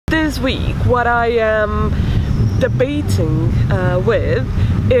this week what I am debating with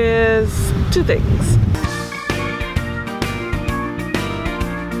is two things.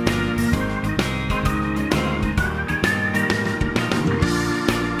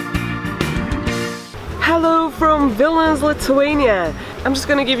 Hello from Vilnius, Lithuania. I'm just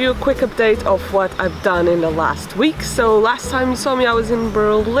gonna give you a quick update of what I've done in the last week. So last time you saw me I was in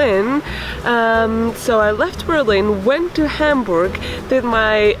Berlin. So I left Berlin, went to Hamburg, did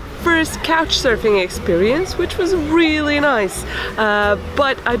my first couch surfing experience, which was really nice.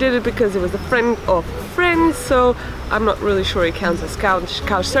 But I did it because it was a friend of friends, so I'm not really sure it counts as couch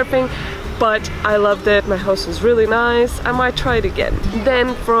surfing. But I loved it, my host was really nice, I might try it again.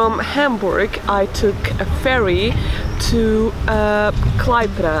 Then from Hamburg I took a ferry to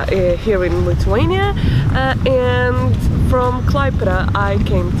Klaipėda here in Lithuania, and from Klaipėda I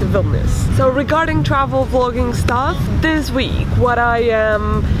came to Vilnius. So regarding travel vlogging stuff, this week what I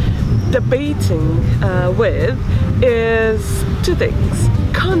am debating with is two things: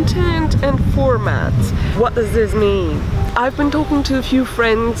 content and format. What does this mean? I've been talking to a few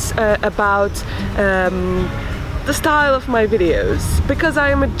friends about the style of my videos. Because I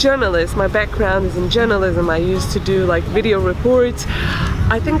am a journalist, my background is in journalism, I used to do like video reports.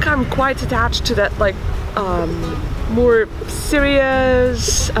 I think I'm quite attached to that like more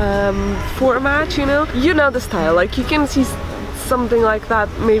serious format, you know? You know the style, like you can see something like that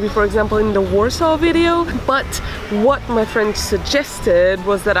maybe for example in the Warsaw video, but what my friend suggested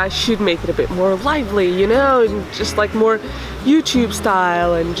was that I should make it a bit more lively, you know, and just like more YouTube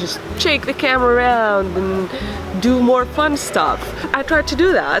style and just shake the camera around and do more fun stuff. I tried to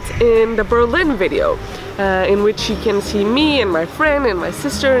do that in the Berlin video, in which you can see me and my friend and my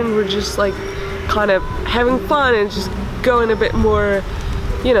sister, and we're just like kind of having fun and just going a bit more,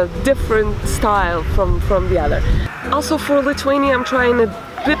 you know, different style from the other. Also for Lithuania I'm trying a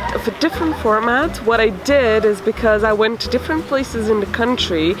bit of a different format. What I did is, because I went to different places in the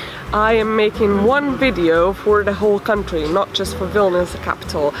country, I am making one video for the whole country, not just for Vilnius, the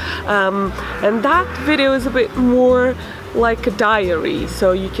capital. And that video is a bit more like a diary,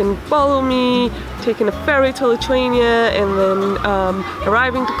 so you can follow me taking a ferry to Lithuania and then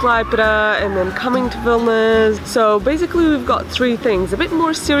arriving to Klaipėda and then coming to Vilnius. So basically we've got three things: a bit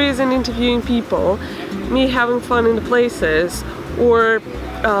more serious in interviewing people, me having fun in the places, or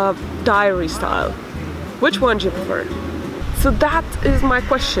diary style. Which one do you prefer? So that is my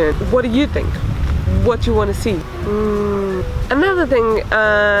question. What do you think? What you want to see? Another thing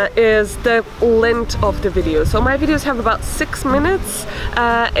is the length of the video. So my videos have about 6 minutes,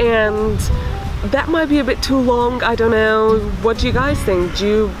 and that might be a bit too long. I don't know. What do you guys think?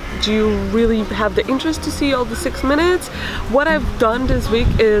 Do you really have the interest to see all the 6 minutes? What I've done this week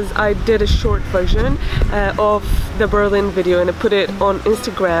is I did a short version of the Berlin video and I put it on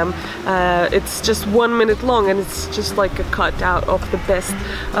Instagram. It's just 1 minute long and it's just like a cut out of the best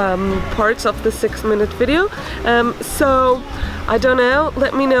parts of the 6-minute video. So I don't know,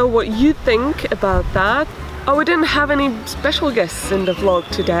 let me know what you think about that. Oh, we didn't have any special guests in the vlog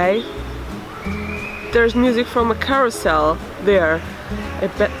today. There's music from a carousel there. I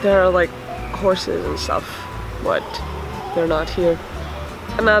bet there are like horses and stuff, but they're not here.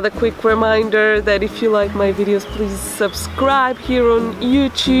 Another quick reminder that if you like my videos, please subscribe here on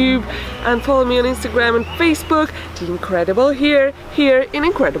YouTube and follow me on Instagram and Facebook. The Incredible here in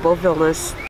Incredible Vilnius.